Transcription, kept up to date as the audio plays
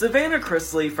Savannah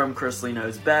Chrisley from Chrisley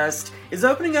Knows Best is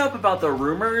opening up about the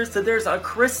rumors that there's a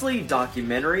Chrisley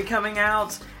documentary coming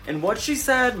out, and what she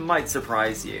said might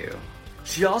surprise you.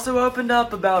 She also opened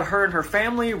up about her and her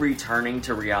family returning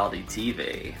to reality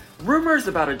TV. Rumors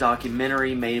about a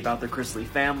documentary made about the Chrisley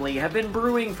family have been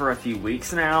brewing for a few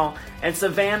weeks now, and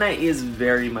Savannah is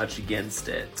very much against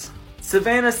it.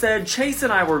 Savannah said, "Chase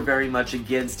and I were very much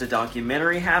against a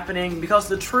documentary happening because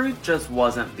the truth just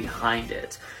wasn't behind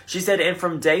it." She said, "And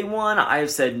from day one, I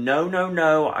have said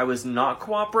no, I was not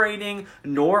cooperating,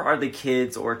 nor are the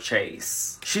kids or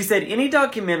Chase." She said, "Any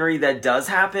documentary that does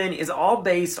happen is all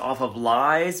based off of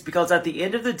lies because at the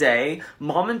end of the day,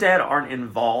 mom and dad aren't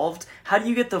involved. How do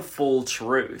you get the full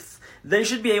truth? They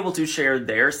should be able to share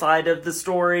their side of the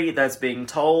story that's being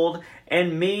told,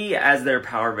 and me, as their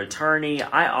power of attorney,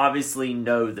 I obviously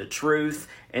know the truth,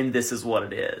 and this is what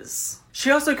it is."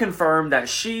 She also confirmed that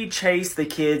she, Chase, the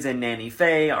kids, and Nanny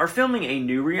Faye are filming a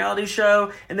new reality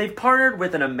show, and they've partnered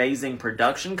with an amazing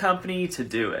production company to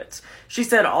do it. She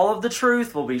said all of the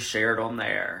truth will be shared on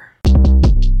there.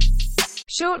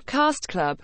 Short Cast Club